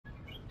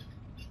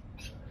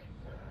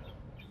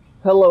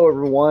Hello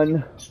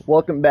everyone,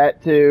 welcome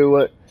back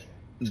to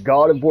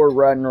God of War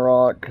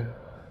Ragnarok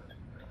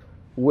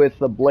with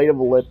the Blade of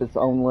Olympus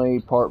only,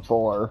 part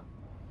 4.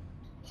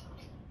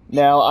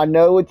 Now, I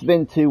know it's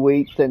been 2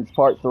 weeks since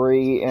part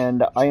 3,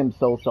 and I am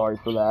so sorry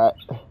for that.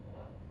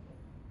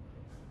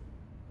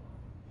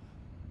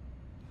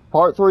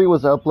 Part 3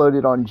 was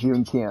uploaded on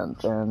June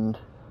 10th, and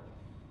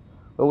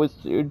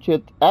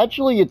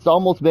actually it's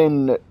almost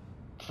been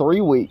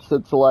 3 weeks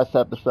since the last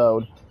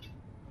episode.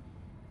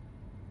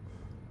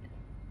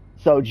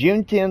 So,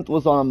 June 10th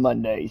was on a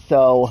Monday,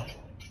 so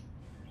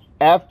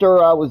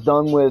after I was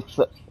done with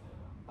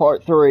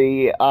Part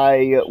 3,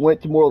 I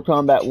went to Mortal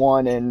Kombat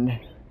 1 and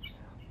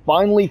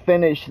finally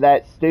finished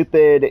that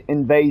stupid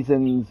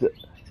Invasions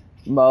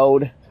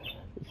mode.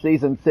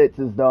 Season 6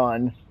 is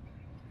done.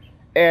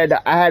 And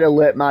I had to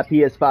let my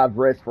PS5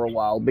 rest for a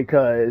while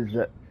because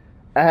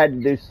I had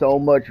to do so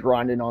much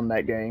grinding on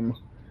that game.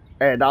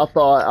 And I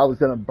thought I was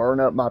going to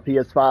burn up my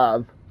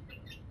PS5.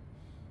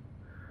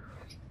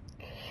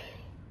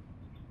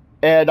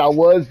 And I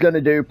was going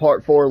to do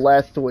part 4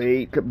 last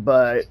week,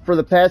 but for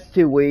the past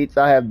 2 weeks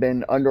I have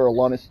been under a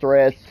lot of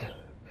stress.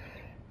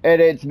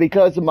 And it's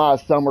because of my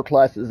summer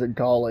classes in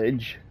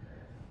college.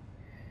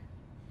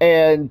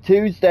 And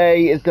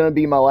Tuesday is going to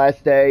be my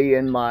last day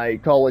in my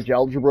college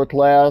algebra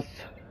class.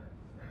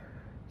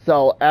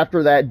 So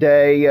after that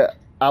day,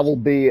 I will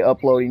be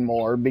uploading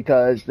more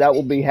because that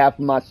will be half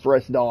of my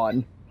stress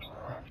gone.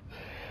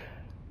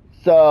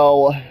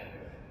 So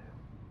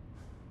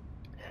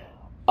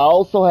I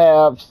also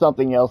have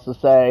something else to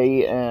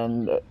say,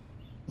 and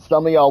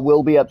some of y'all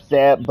will be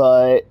upset,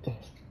 but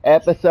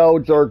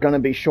episodes are going to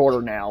be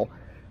shorter now.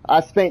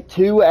 I spent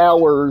 2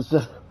 hours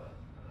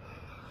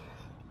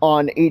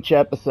on each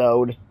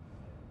episode,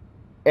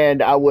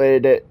 and I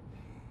would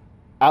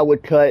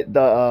cut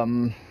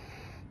the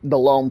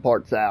long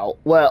parts out.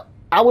 Well,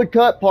 I would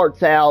cut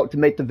parts out to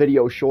make the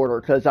video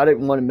shorter because I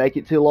didn't want to make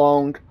it too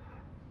long.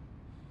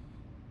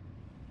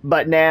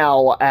 But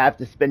now I have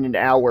to spend an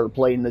hour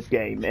playing this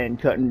game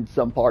and cutting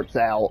some parts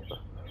out.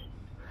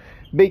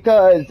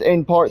 Because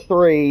in part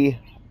 3,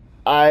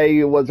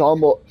 I was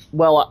almost,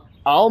 well,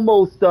 I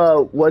almost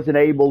wasn't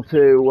able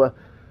to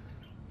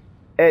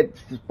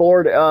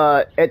export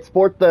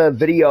the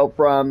video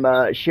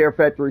from Share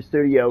Factory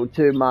Studio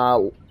to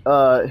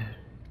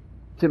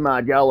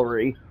my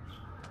gallery.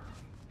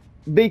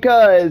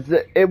 Because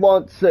it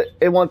wants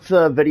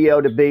a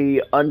video to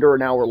be under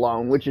an hour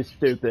long, which is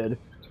stupid.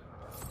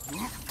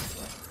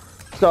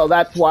 So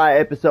that's why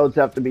episodes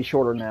have to be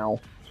shorter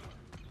now.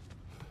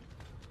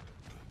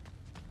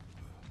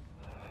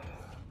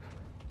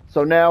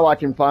 So now I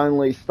can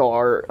finally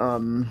start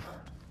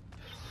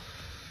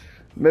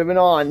moving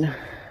on.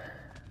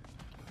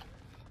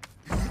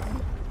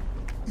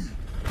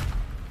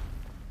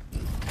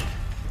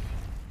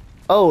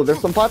 Oh, there's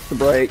some pots to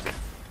break.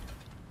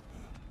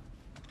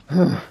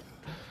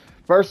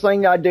 First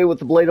thing I do with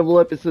the Blade of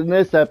Olympus in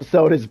this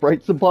episode is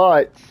break some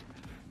pots.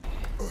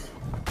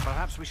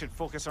 Perhaps we should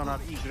focus on our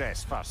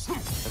egress first.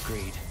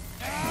 Agreed.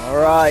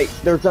 Alright,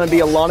 there's gonna be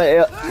a lot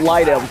of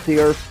light elves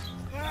here.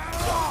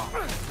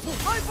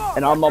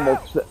 And I'm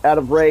almost out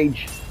of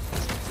rage.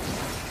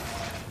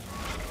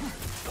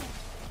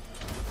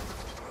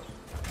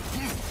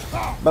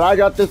 But I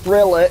got this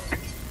relic.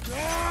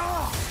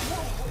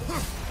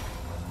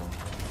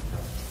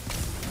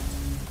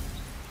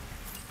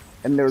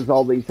 And there's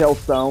all these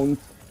hellstones.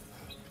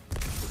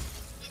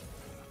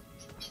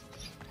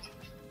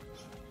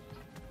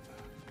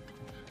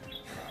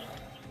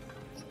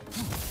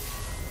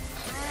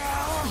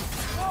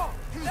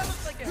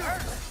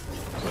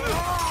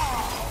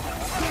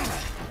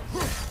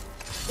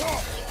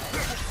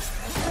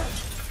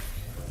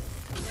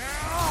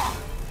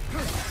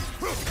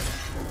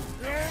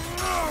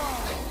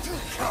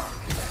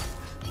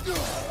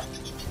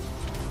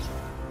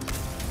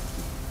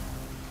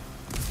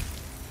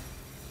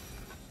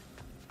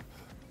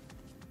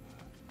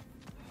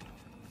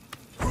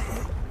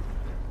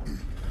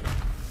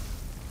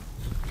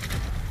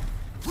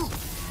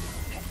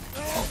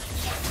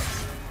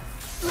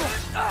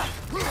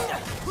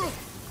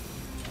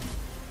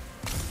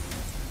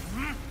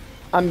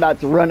 I'm about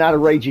to run out of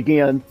rage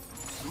again.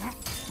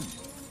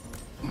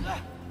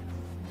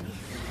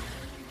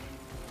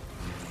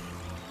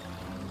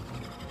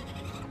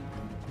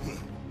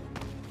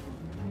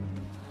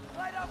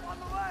 Light up on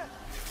the left.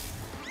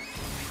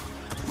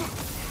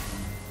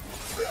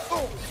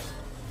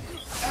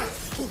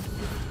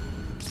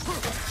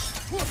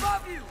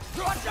 Above you!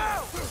 Watch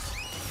out!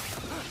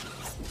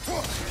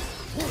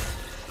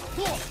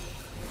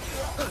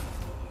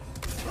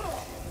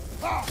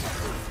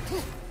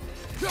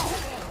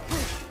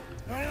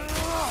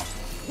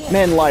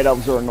 Man, light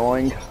elves are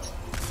annoying.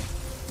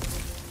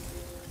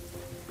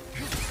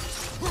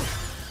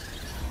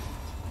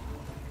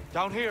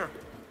 Down here.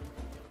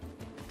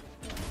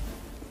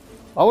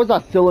 Why was I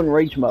still in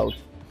rage mode?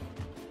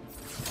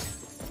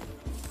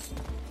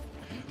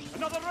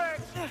 Another red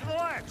to the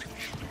left.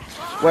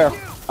 Where?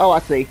 Oh, I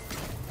see.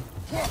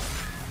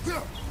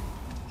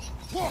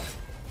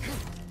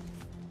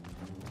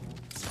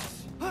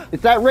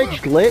 Is that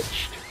ridge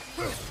glitched?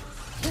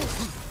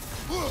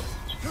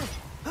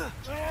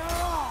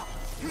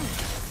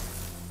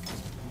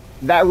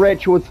 That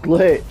wrench was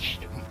glitched.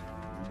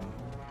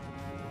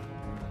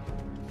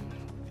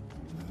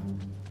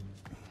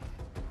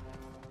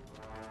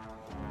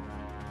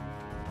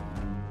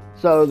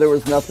 So there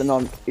was nothing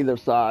on either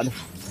side.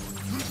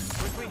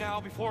 Quickly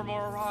now before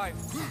more arrive.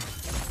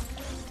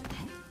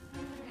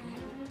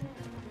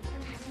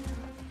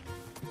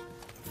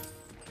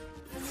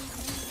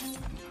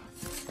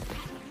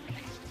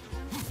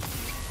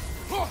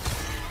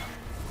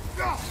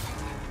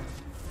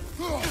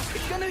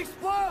 It's gonna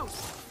explode!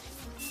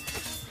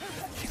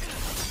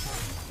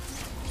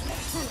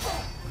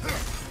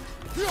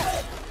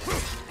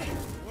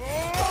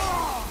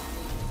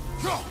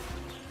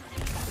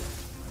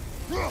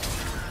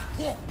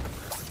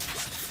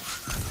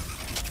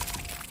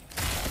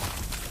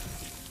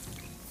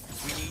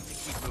 We need to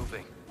keep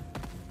moving.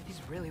 He's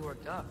really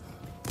worked up.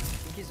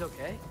 Think he's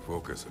okay?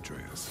 Focus,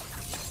 Atreus.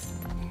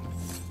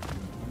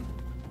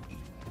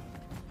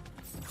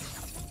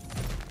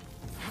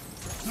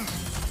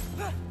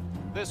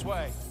 This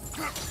way.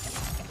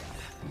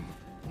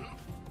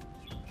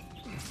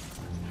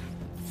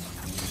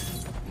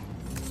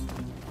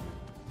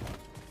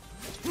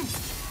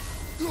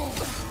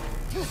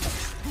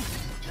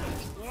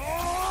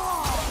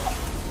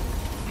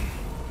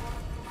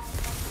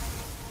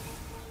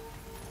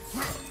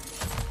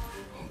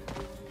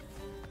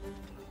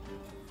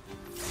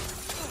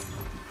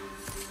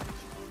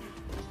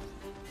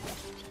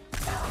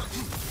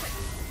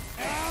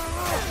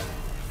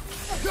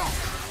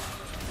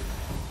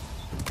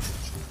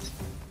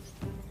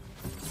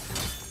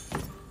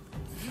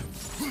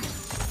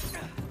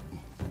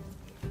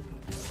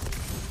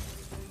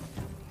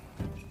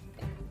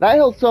 That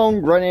health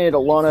zone granted a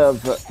lot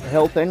of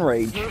health and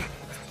rage.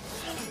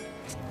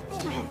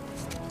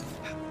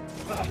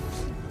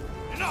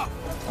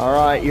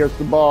 Alright, here's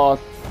the boss.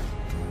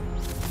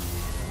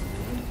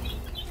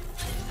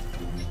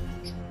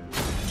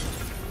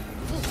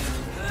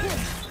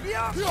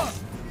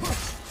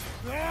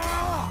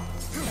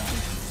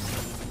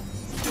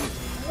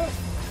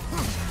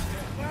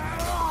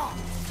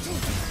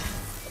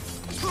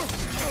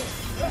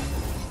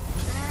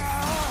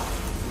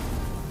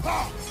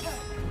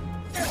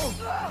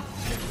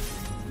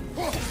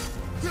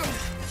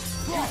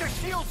 Use your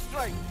shield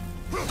strength!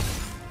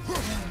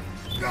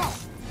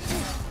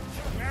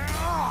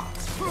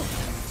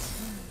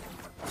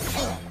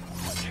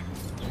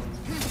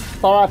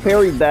 Thought I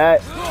parried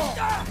that.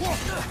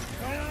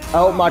 I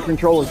hope my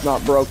controller's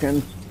not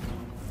broken.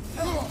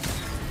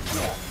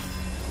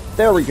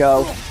 There we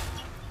go.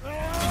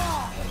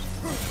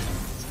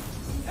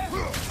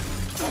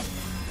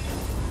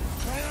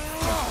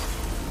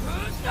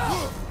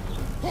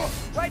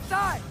 Right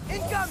side!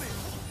 Incoming!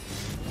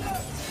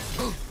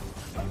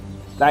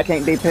 That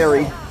can't be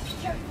parried.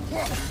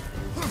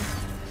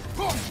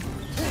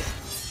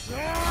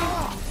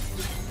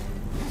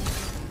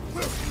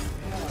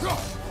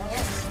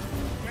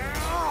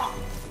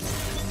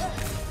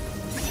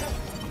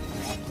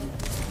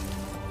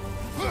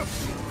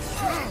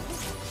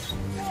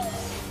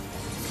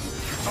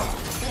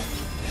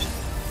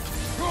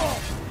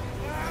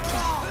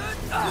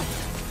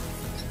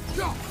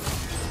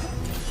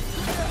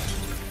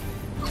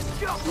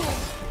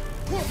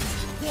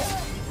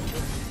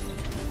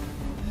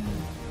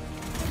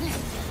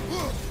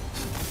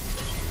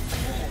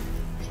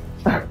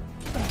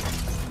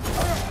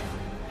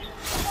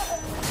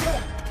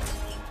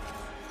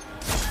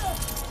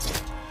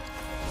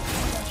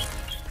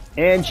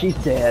 And she's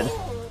dead.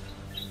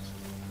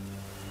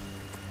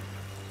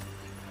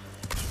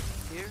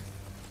 Here?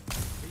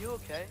 Are you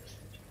okay?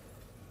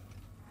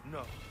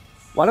 No.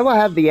 Why do I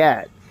have the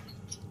axe?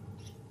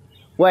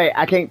 Wait,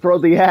 I can't throw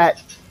the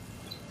axe.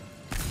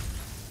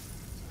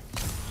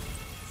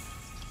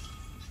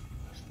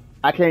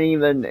 I can't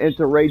even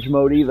enter rage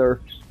mode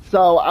either.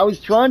 So I was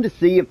trying to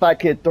see if I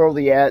could throw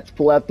the axe,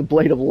 pull out the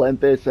Blade of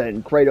Olympus,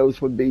 and Kratos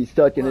would be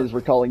stuck in his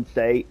recalling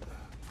state.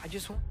 I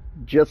just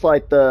Just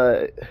like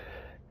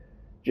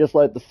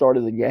the start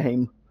of the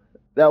game.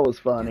 That was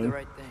do funny. the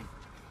right thing.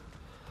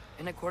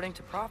 And according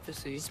to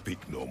prophecy,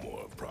 Speak no more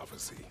of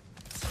prophecy.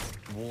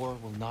 War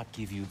will not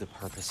give you the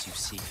purpose you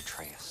seek,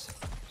 Atreus.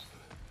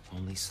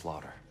 Only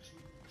slaughter.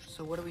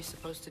 so what are we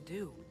supposed to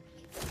do?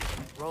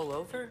 Roll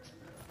over?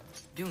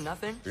 Do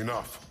nothing?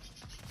 Enough.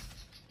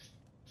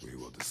 We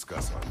will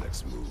discuss our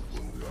next move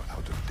when we are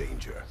out of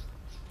danger.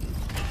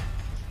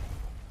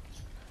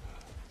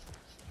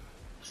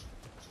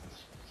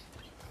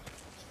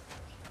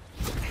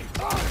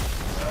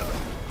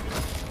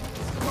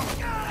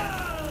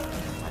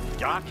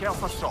 Dark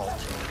elf assault.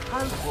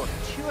 How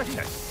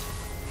fortuitous.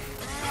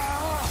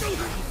 He's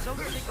so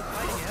sick of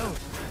fighting out.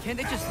 Can't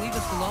they just leave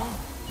us alone?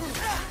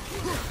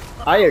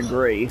 I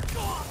agree.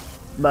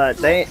 But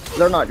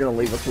they're not gonna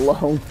leave us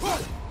alone.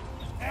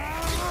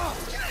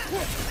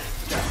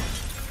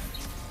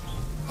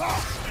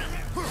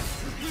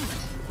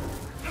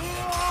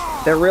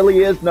 There really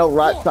is no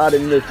right side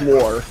in this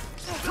war.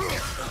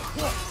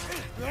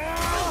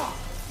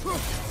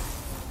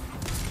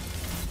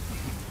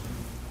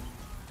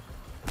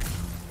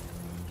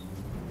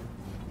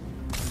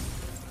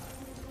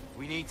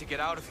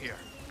 out of here.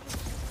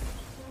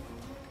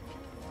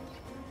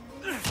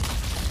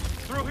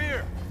 Through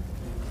here.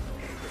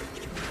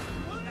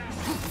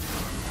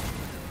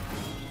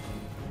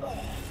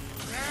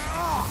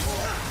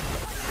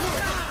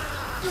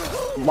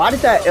 Why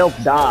did that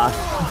elf die?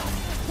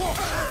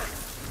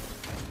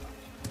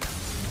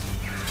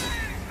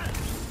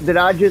 Did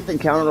I just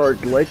encounter a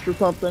glitch or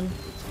something?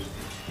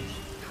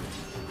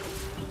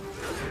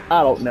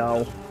 I don't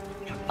know.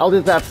 I'll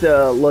just have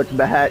to look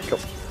back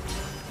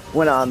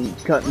when I'm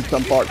cutting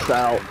some parts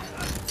out.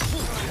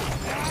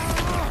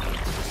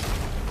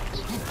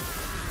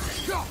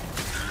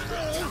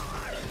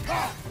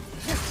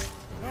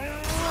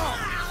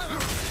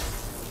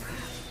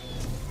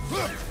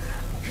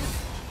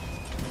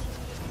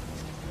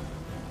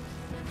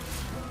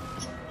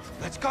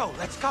 Let's go,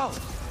 let's go!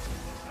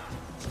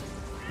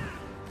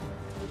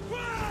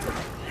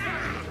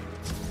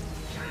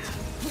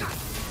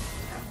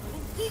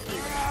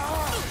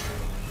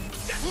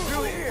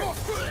 Through here.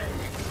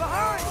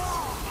 Behind.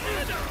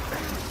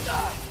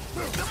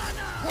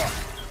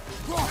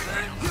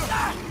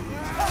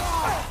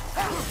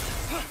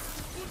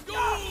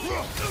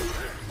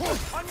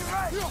 On your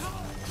right.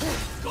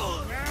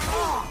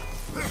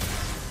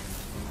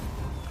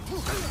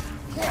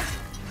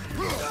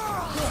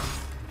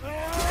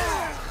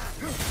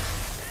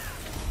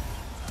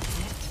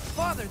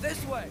 Father,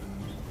 this way.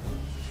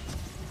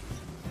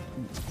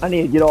 I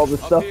need to get all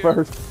this stuff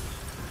first.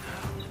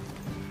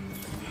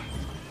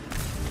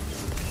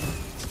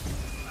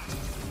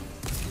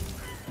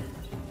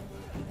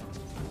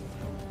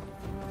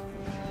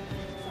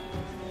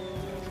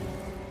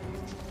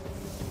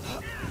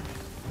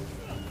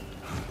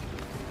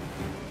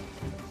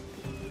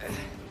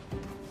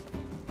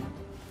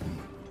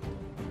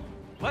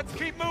 Let's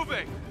keep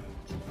moving.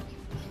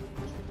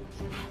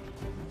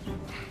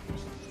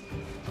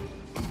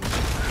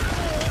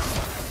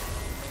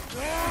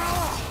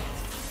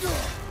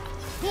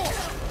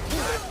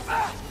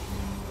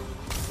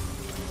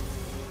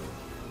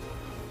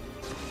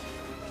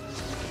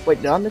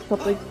 Wait, did I miss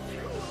something?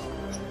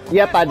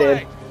 Yep, I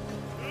did.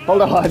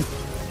 Hold on.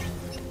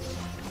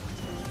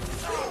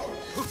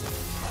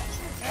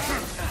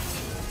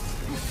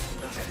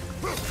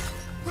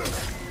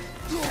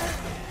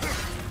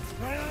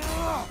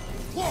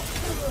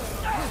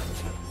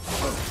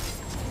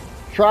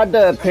 Tried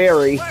to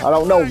parry. I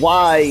don't know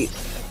why.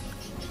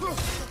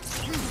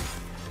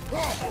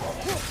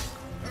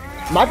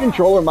 My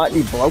controller might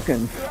be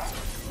broken.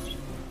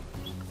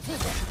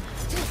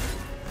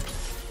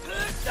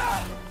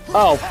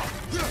 Oh.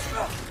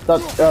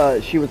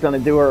 Thought she was gonna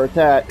do her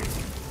attack.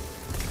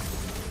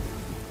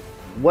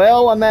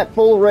 Well, I'm at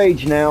full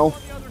rage now.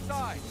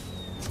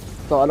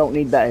 So I don't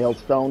need that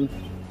hailstone.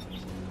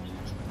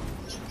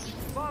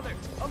 Father,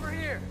 over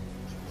here.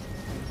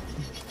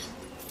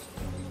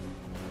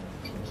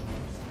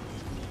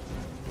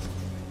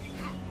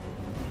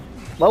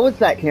 What was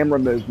that camera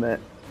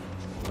movement?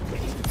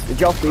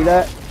 Did y'all see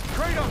that?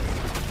 Kratos!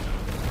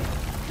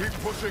 Keep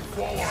pushing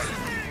forward.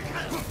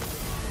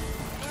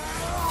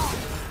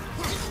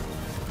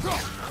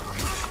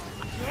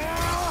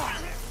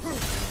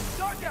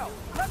 Darko,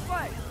 left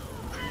leg.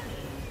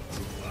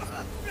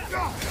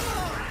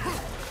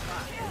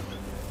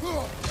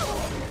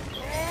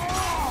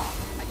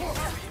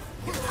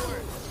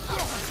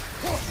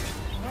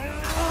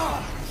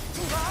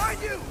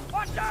 Behind you!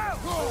 Watch out!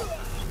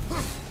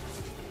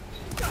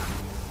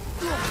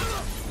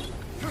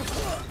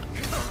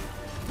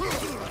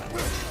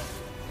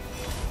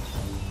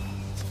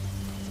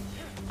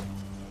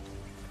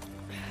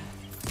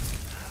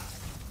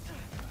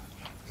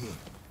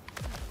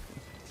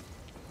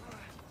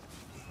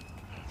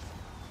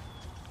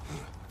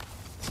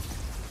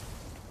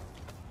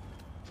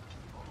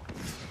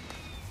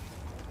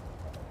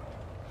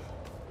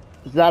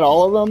 Is that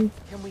all of them?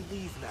 Can we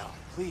leave now,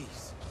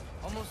 please?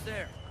 Almost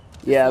there.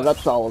 Yeah,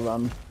 that's all of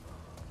them.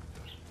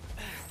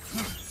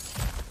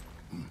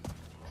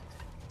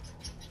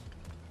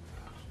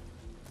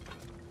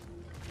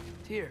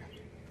 Here.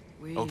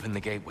 We Open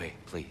the gateway,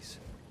 please.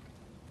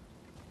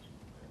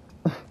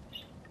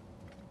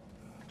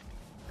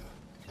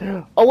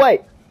 Oh,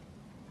 wait!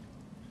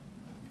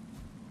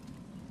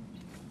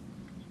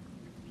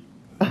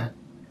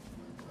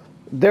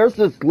 There's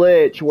this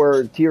glitch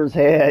where Tyr's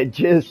head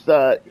just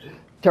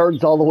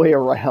turns all the way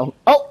around.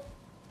 Oh!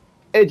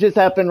 It just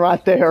happened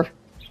right there.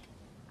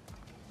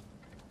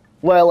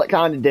 Well, it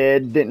kind of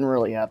did. Didn't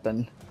really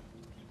happen.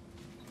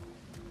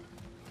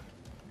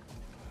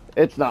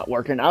 It's not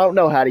working. I don't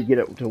know how to get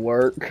it to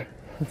work.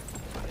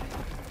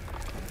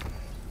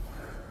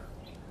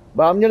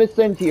 But I'm gonna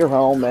send Tyr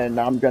home and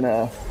I'm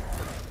gonna...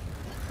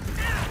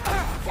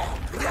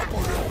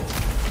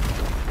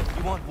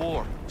 You want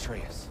war,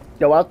 Atreus.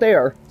 go out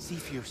there. See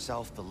for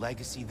yourself the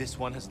legacy this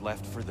one has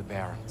left for the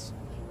Barons.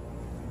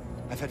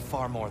 I've had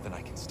far more than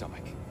I can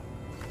stomach.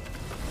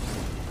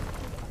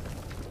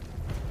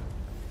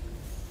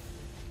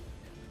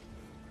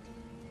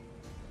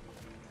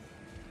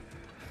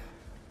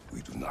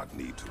 We do not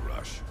need to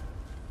rush.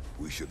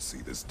 We should see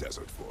this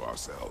desert for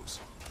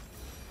ourselves.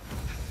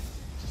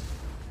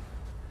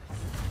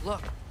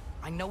 Look,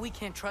 I know we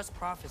can't trust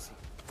prophecy,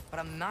 but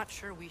I'm not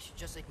sure we should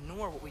just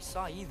ignore what we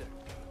saw either.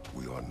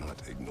 We are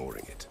not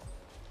ignoring it.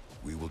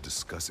 We will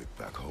discuss it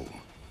back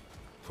home.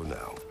 For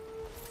now,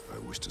 I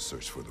wish to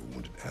search for the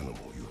wounded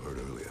animal you heard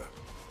earlier.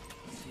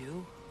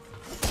 You?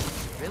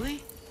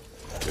 Really?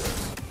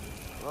 Yes.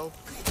 Well,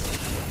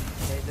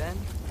 okay then.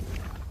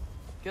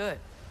 Good.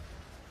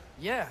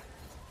 Yeah,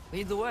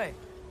 lead the way.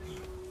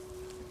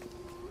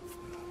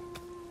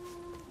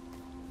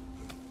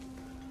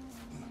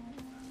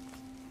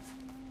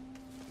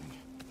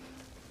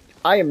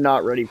 I am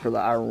not ready for the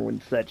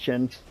Ironwood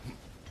section.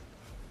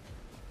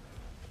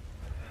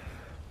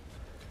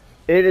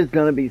 It is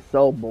gonna be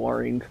so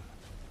boring.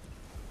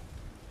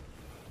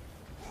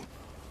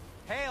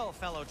 Hail,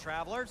 fellow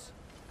travelers.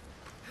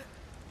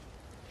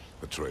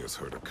 Atreus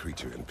heard a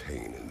creature in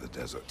pain in the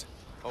desert.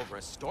 Over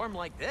a storm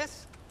like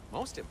this?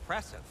 Most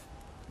impressive.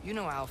 You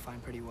know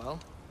Alfheim pretty well,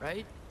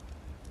 right?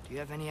 Do you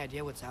have any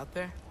idea what's out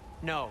there?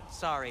 No,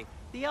 sorry.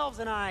 The elves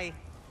and I...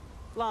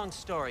 Long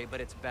story, but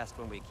it's best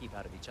when we keep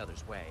out of each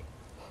other's way.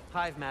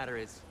 Hive matter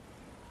is...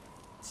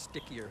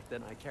 stickier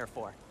than I care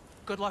for.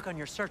 Good luck on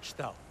your search,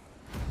 though.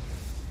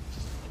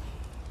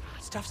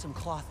 Stuff some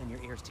cloth in your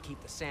ears to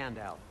keep the sand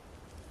out.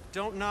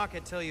 Don't knock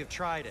it till you've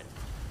tried it.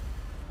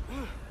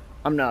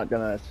 I'm not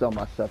gonna sell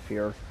my stuff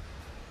here.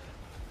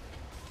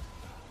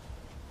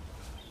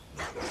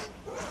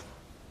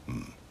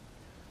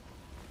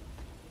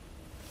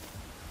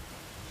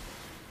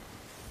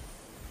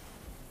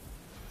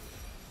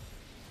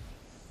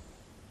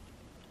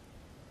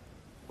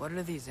 What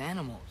are these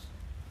animals?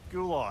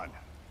 Gulon,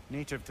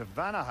 native to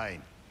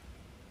Vanaheim.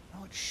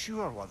 Not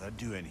sure what they're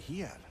doing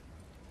here.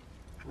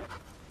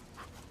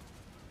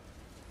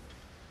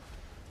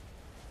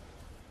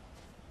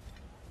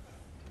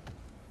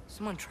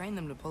 Someone trained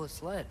them to pull a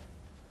sled.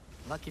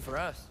 Lucky for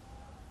us.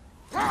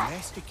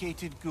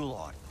 Domesticated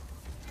Gulon.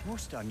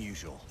 Most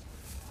unusual.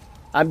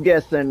 I'm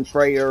guessing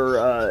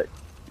Freyr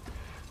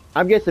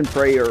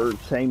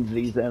tames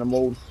these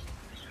animals.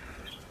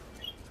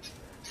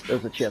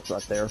 There's a chest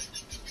right there.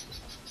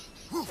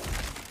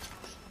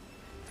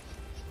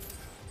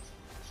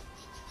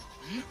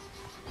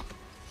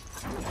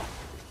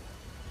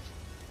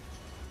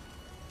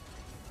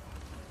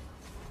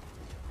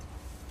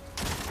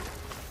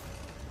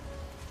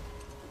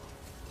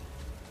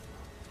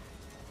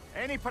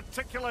 Any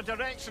particular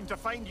direction to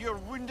find your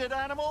wounded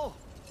animal?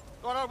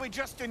 Or are we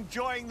just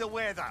enjoying the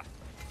weather?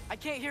 I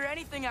can't hear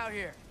anything out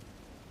here.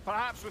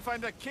 Perhaps we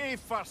find a cave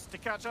first to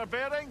catch our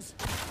bearings?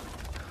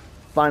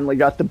 Finally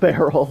got the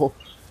barrel.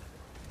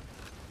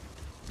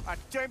 A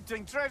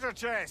tempting treasure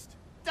chest!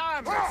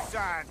 Damn the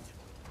sand!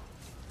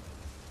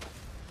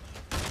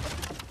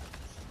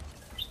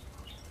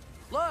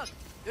 Look,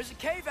 there's a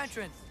cave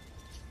entrance.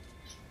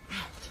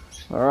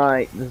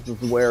 Alright, this is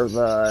where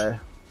the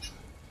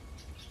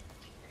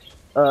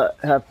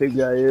half-big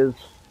guy is.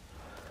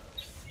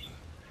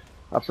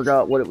 I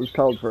forgot what it was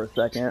called for a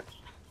second.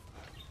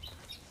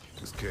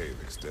 This cave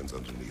extends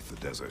underneath the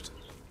desert.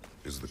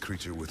 Is the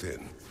creature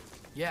within?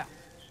 Yeah,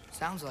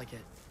 sounds like it.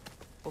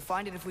 We'll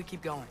find it if we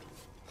keep going.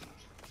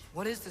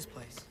 What is this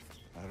place?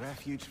 A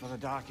refuge for the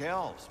Dark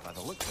Elves, by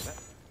the looks of it.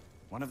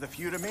 One of the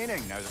few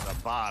remaining now that they're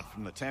barred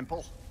from the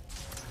temple.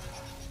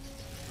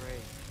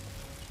 Great.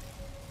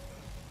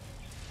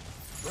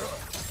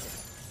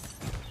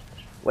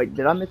 Wait,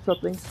 did I miss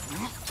something?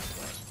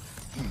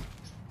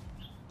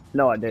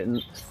 No, I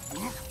didn't.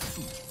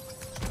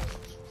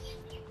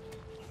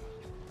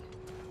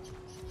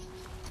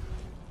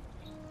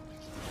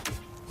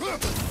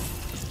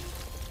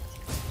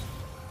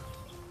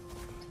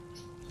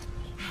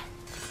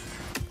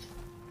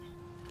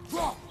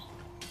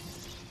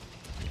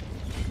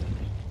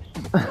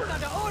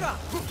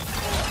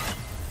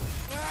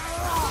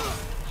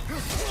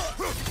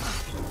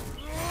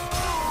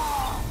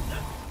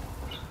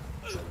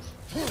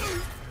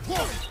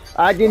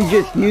 I can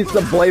just use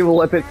the Blade of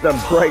Olympus to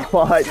break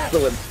fights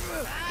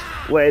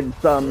when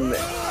some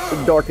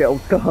Dark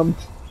Elves come.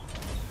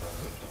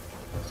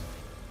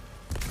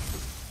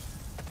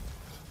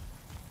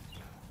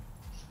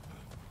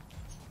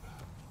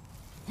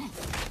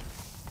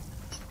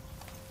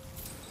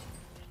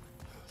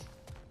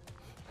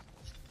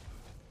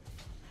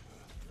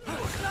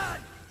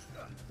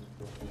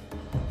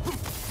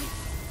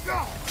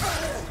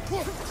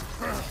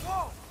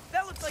 Whoa,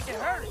 that looks like it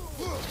hurt.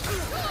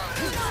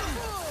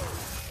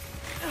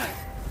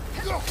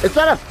 Is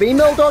that a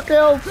female Dark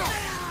Elf?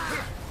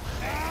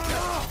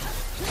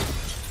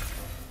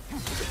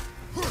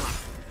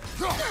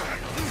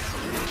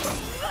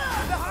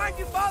 Behind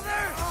you, father!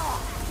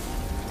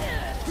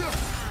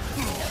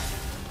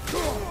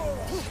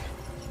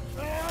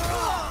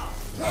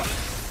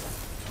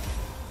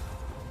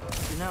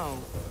 You know,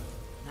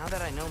 now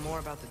that I know more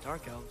about the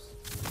Dark Elves,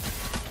 I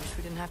wish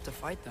we didn't have to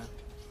fight them.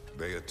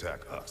 They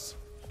attack us.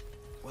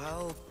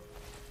 Well,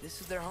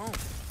 this is their home.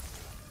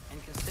 And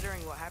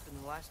considering what happened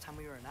the last time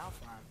we were in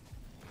Alfheim,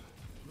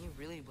 can you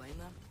really blame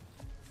them?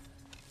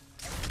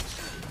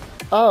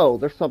 Oh,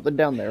 there's something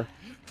down there.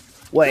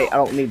 Wait, I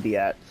don't need the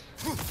axe.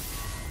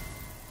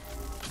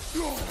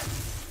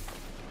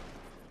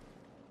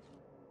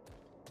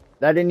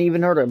 That didn't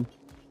even hurt him.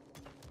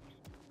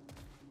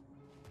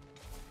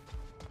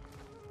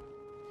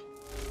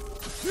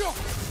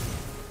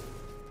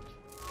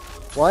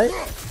 What?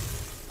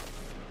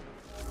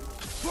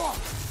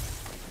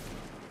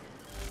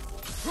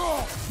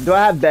 Do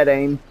I have bad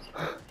aim?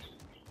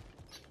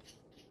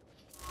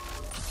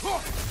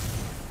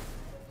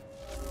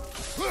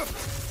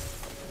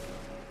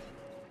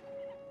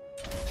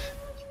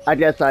 I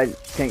guess I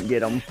can't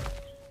get him.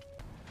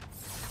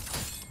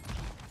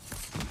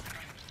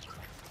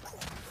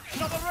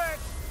 Another red!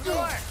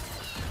 Relax!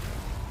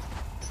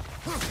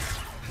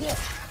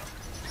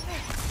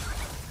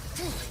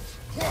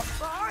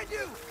 Behind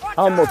you! Watch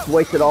I almost out!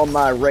 wasted all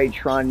my rage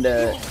trying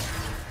to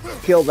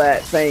kill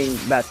that thing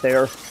back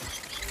there.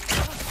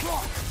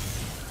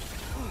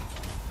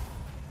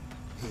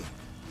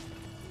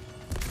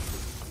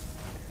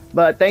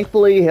 But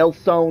thankfully,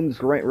 Hailstones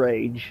grant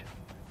rage.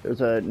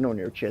 There's a no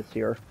near chest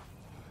here.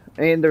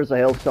 And there's a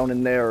Hailstone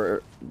in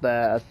there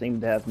that I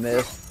seem to have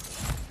missed.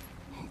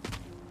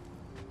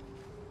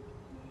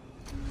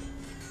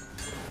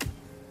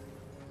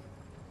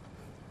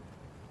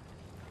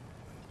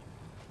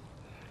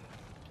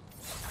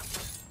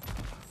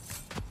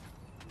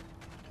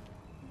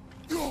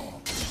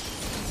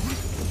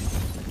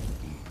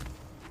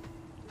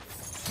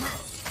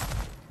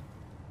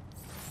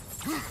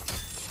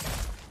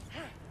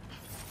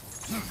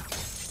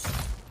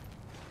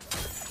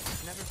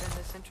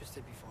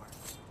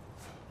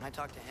 When I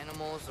talk to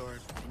animals or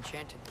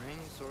enchanted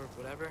rings or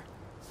whatever.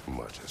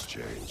 Much has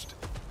changed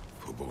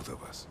for both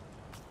of us.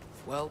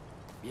 Well,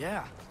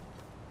 yeah.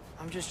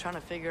 I'm just trying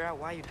to figure out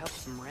why you'd help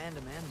some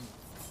random animal.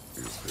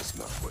 Is this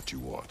not what you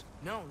want?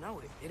 No,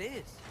 it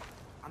is.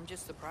 I'm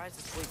just surprised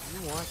it's what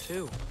you want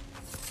too.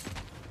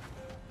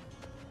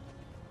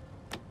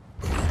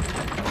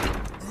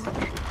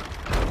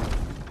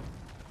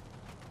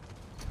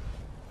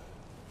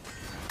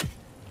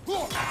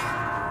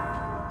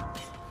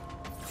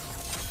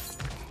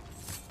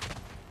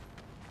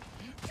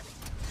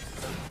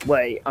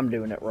 Wait, I'm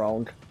doing it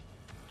wrong.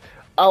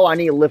 Oh, I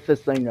need to lift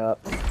this thing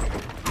up.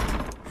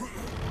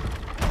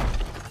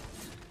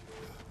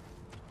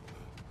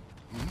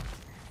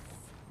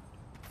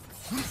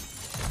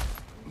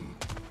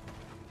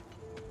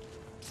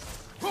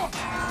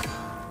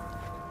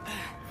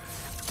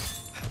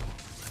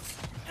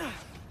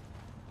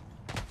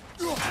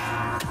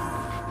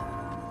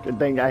 Good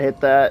thing I hit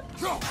that.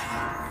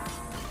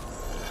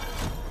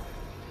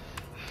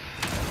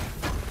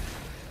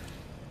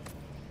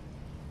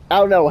 I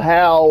don't know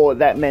how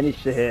that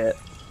managed to hit,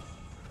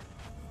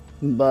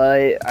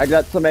 but I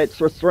got some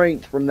extra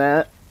strength from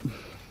that.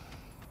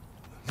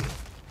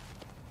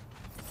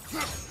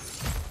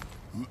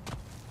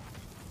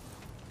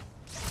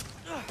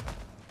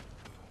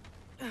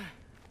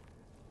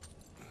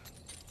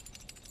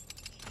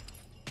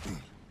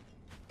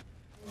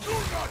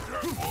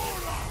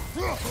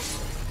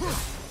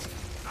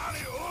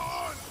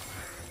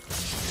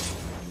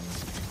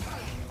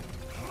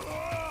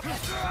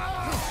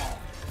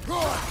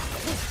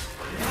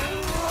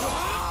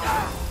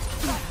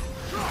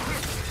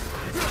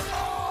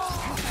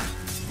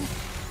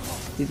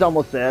 He's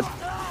almost dead.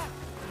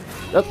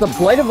 Does the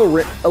Blade of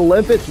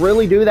Olympus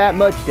really do that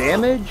much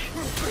damage?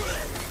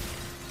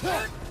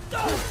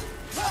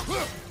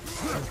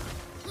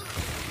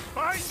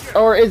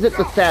 Or is it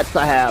the stats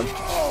I have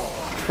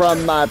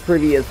from my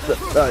previous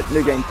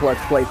New Game Plus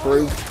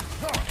playthrough?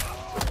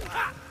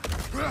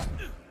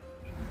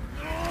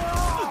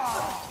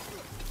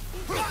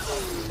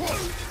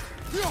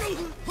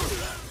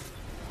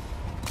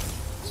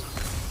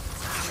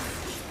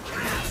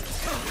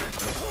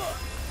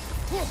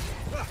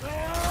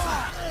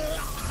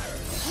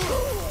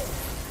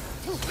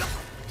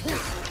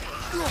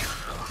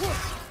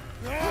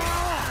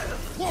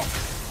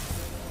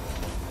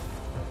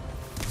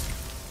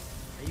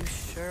 Are you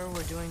sure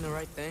we're doing the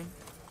right thing?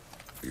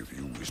 If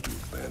you wish to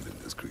abandon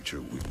this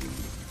creature, we will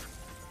leave.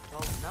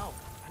 Well, no.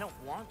 I don't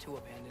want to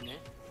abandon it.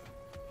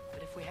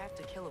 But if we have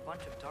to kill a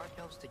bunch of Dark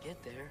Elves to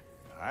get there...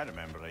 I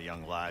remember a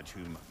young lad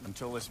who,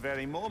 until this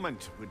very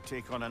moment, would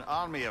take on an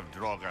army of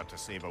Draugr to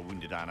save a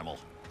wounded animal.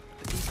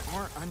 But these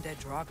aren't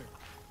undead Draugr.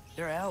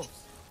 They're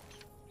elves.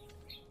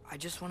 I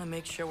just want to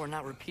make sure we're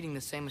not repeating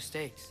the same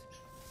mistakes.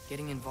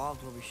 Getting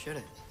involved where we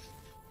shouldn't.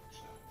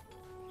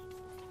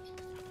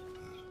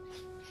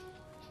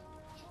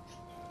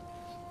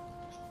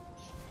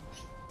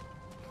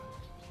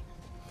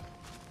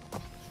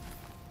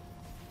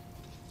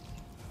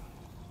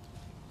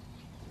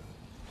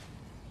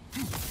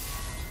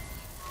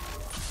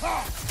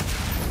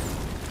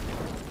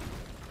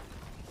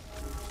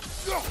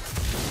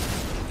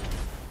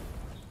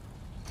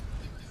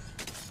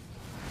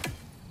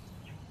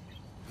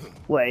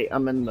 Wait,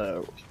 I'm in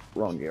the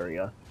wrong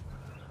area.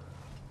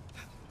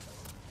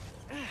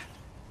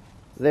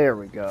 There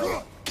we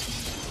go.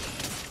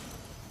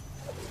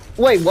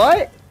 Wait,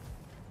 what?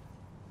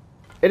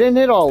 It didn't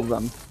hit all of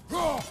them.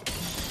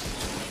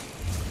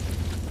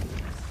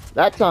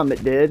 That time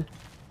it did.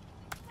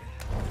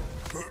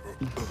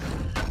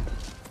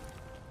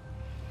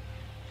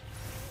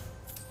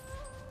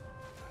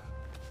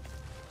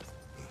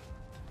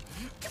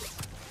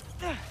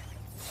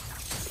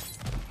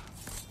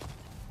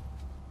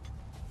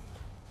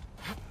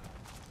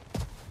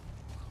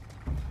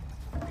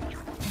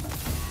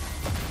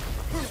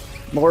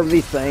 More of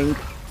these things.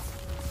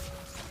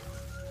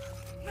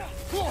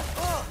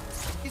 Oh,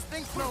 these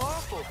things smell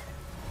awful.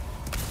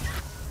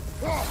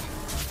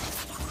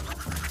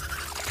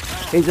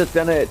 He's just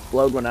gonna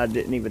explode when I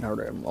didn't even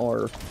hurt him.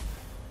 Or,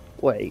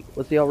 wait,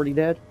 was he already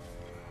dead?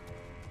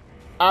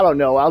 I don't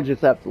know, I'll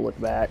just have to look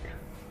back.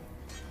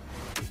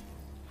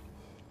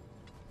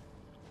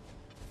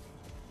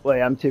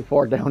 Wait, I'm too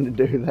far down to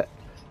do that.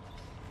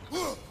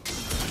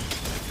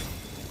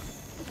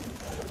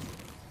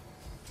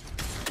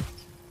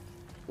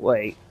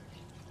 Wait.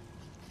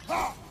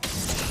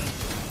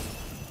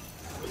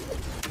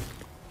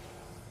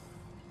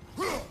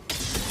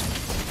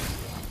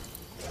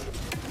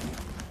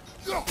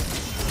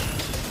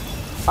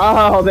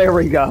 Oh, there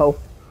we go.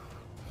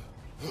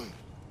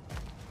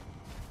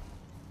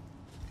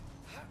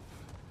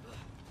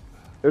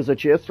 There's a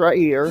chest right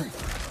here.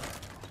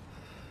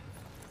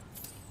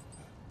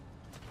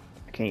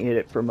 I can't hit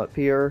it from up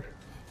here.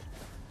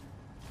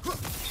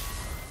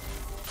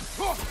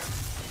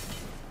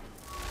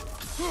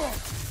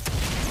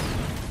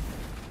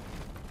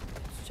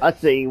 I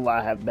see why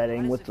I have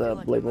betting with the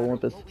Blade of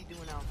Olympus.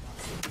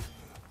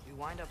 We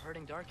wind up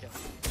hurting Dark Elves.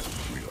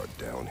 We are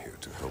down here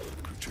to help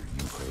the creature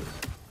you heard.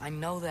 I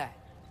know that,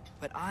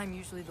 but I'm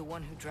usually the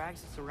one who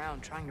drags us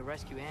around trying to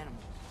rescue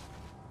animals.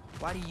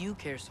 Why do you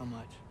care so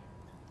much?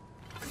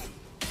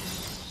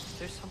 Is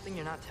there something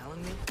you're not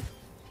telling me?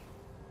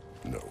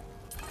 No.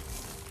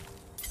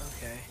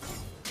 Okay.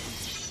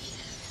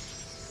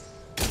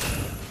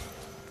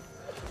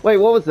 Wait,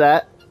 what was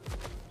that?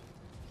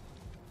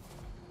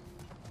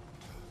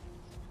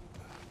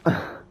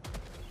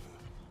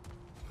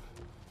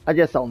 I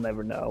guess I'll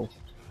never know.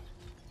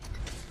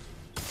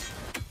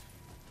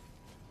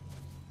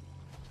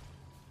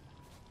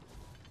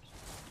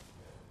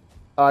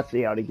 Oh, I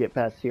see how to get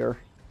past here.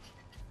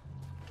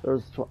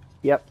 There's...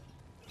 Yep.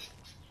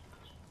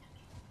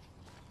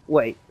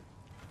 Wait.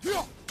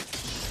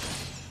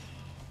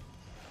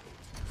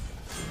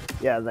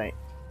 Yeah, they...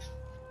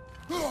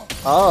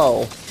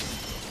 Oh.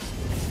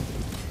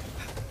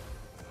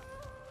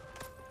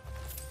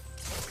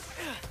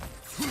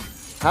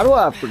 How do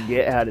I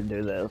forget how to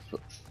do this?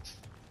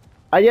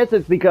 I guess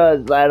it's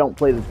because I don't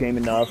play this game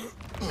enough.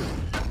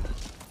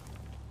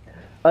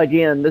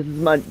 Again, this is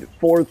my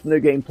 4th New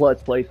Game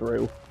Plus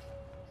playthrough.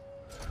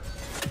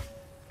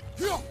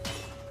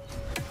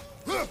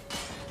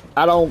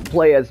 I don't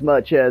play as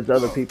much as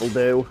other people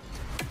do.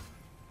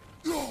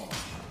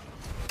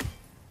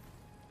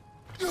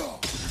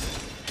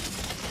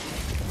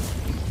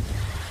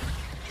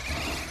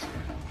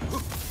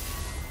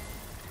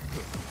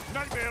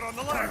 Nightmare on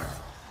the left.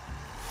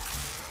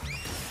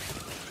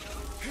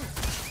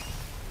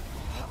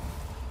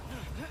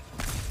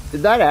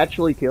 Did that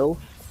actually kill?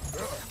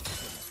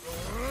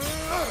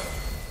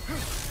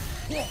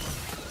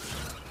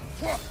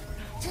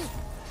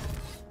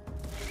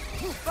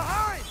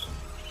 Behind!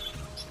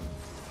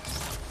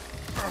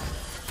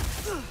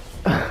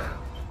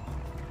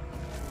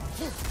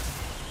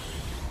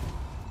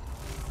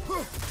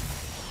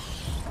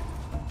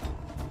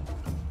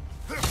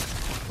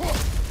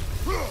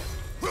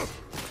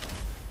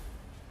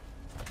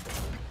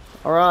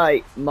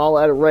 Alright, I'm all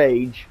out of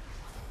rage.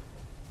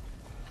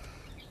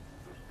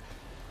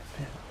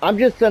 I'm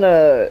just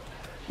gonna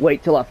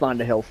wait till I find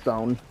a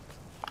Hellstone.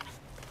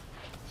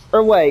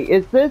 Or wait,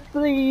 is this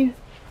the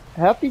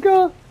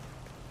Haftiga?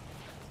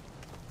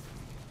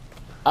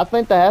 I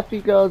think the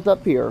Haftiga is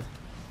up here.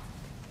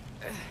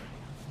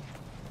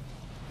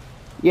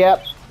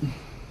 Yep.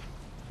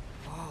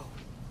 Whoa.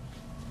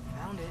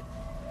 Found it.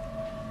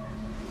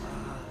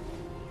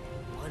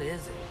 What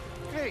is it?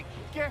 Great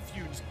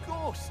Gefyun's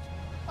ghost.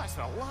 That's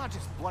the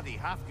largest bloody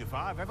half-goof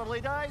I've ever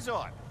laid eyes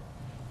on.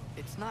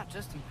 It's not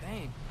just in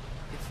pain.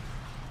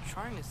 It's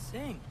trying to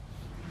sing.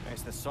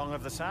 It's the Song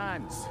of the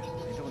Sands.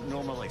 They don't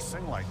normally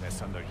sing like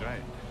this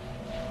underground.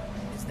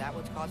 Is that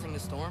what's causing the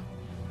storm?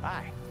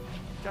 Aye.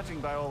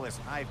 Judging by all this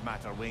hive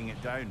matter weighing it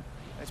down,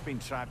 it's been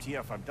trapped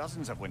here for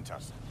dozens of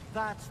winters.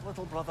 That,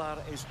 little brother,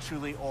 is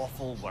truly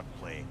awful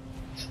wordplay.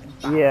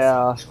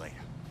 Yeah. Really.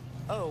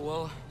 Oh,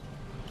 well,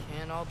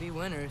 can't all be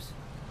winners.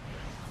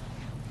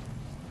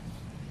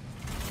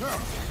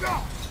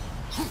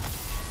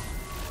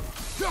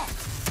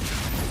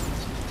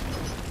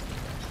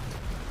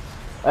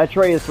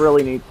 Atreus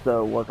really needs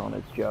to work on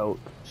his joke.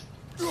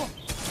 Yeah,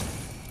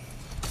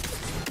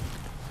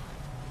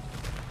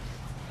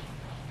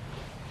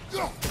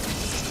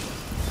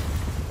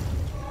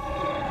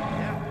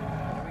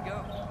 here we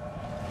go.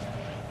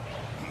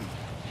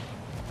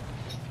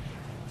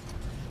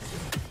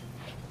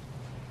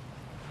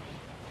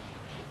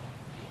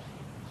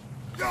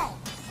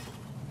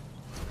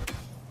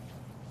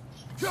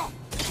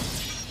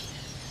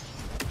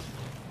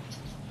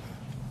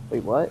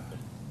 Wait, what?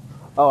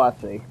 Oh, I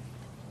see.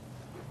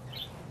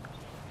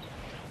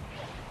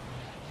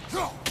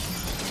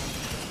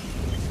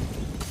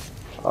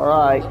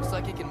 Alright. Looks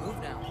like it can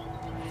move now,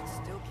 but it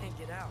still can't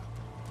get out.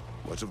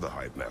 Much of the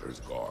hive matter is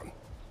gone.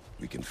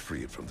 We can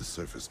free it from the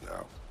surface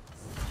now.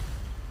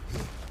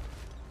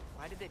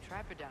 Why did they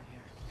trap it down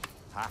here?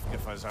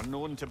 Half-Goofers are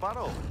known to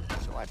burrow,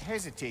 so I'd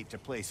hesitate to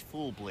place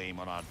full blame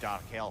on our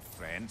Dark Elf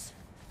friends.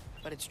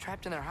 But it's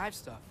trapped in their hive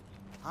stuff.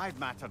 Hive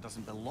matter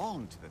doesn't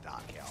belong to the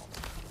Dark Elves,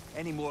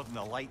 any more than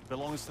the light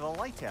belongs to the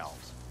Light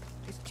Elves.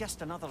 It's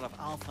just another of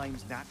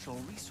Alfheim's natural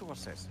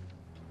resources.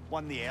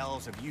 One the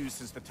elves have used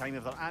since the time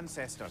of their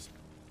ancestors.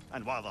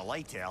 And while the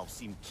Light Elves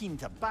seem keen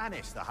to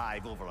banish the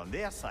hive over on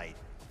their side,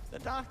 the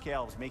Dark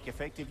Elves make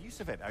effective use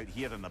of it out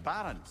here in the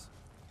Barrens.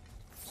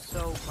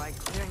 So, by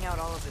clearing out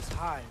all of this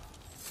hive,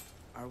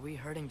 are we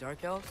hurting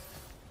Dark Elves?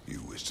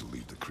 You wish to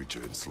leave the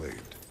creature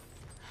enslaved?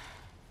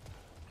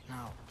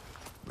 No.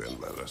 Then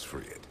let us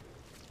free it.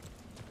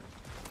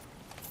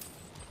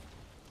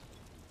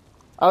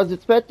 I was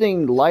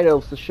expecting Light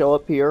Elves to show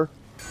up here.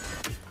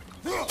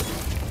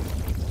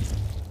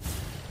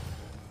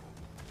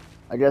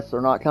 I guess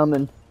they're not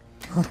coming.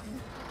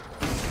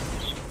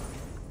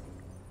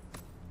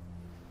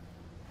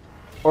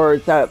 Or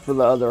is that for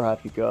the other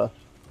Hafika?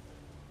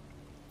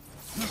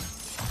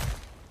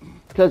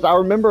 Because I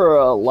remember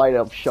a Light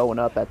Elf showing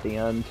up at the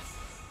end.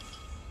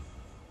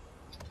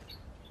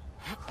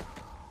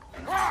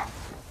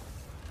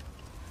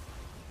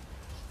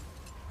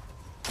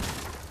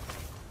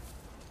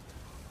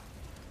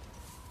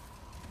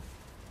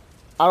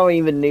 I don't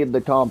even need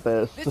the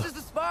compass. This is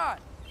the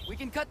spot! We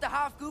can cut the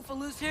half-goofa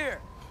loose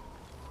here!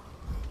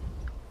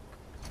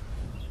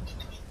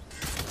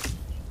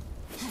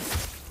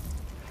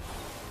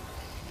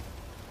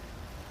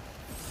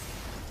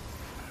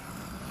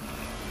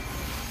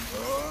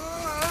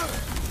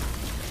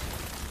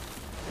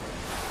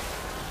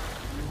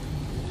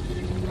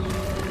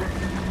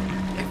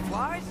 It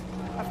flies?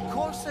 Of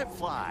course it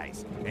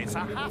flies. It's a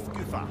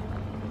half-goofa.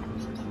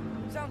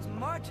 Sounds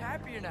much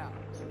happier now.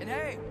 And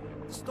hey,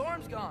 the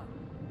storm's gone.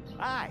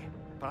 Aye,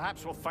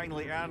 perhaps we'll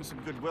finally earn some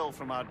goodwill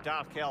from our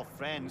Dark Elf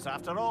friends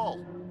after all.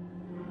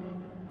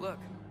 Look,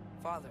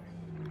 Father,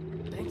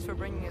 thanks for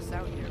bringing us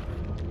out here,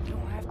 but you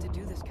don't have to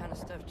do this kind of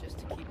stuff just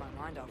to keep my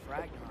mind off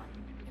Ragnarok,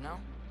 you know?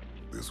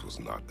 This was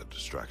not a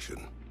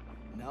distraction.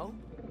 No?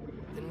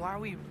 Then why are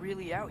we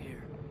really out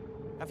here?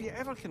 Have you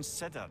ever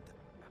considered...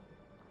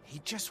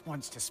 He just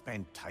wants to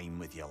spend time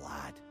with you,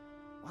 lad.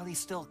 While he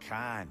still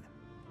can.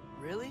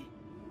 Really?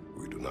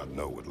 We do not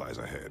know what lies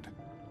ahead.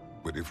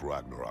 But if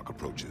Ragnarok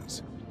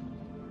approaches,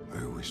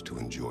 I wish to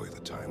enjoy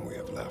the time we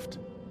have left.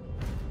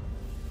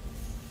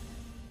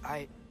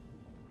 I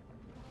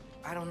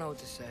don't know what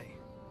to say.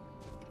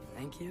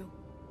 Thank you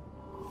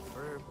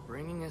for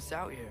bringing us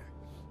out here.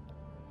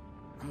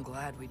 I'm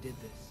glad we did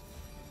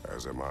this.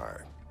 As am I.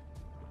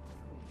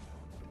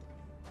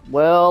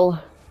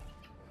 Well,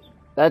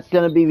 that's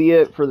going to be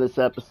it for this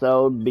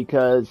episode,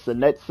 because the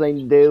next thing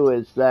to do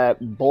is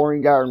that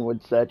boring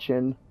Ironwood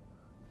section.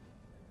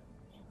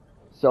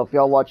 So if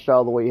y'all watched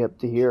all the way up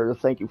to here,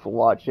 thank you for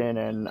watching,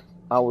 and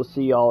I will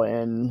see y'all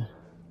in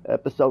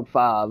episode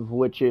 5,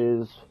 which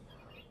is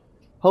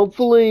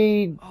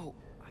hopefully... Oh,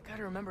 I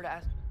gotta remember to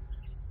ask...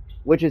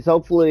 Which is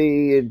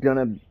hopefully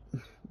gonna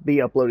be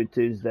uploaded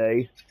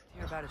Tuesday.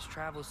 Hear about his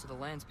travels to the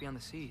lands beyond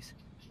the seas.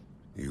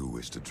 You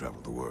wish to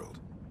travel the world?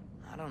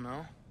 I don't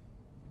know.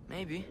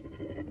 Maybe.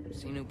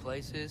 See new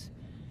places.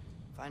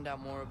 Find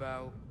out more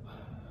about...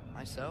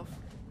 myself.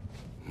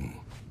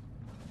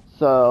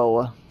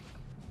 So...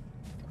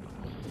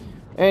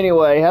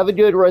 Anyway, have a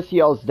good rest of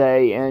y'all's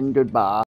day, and goodbye.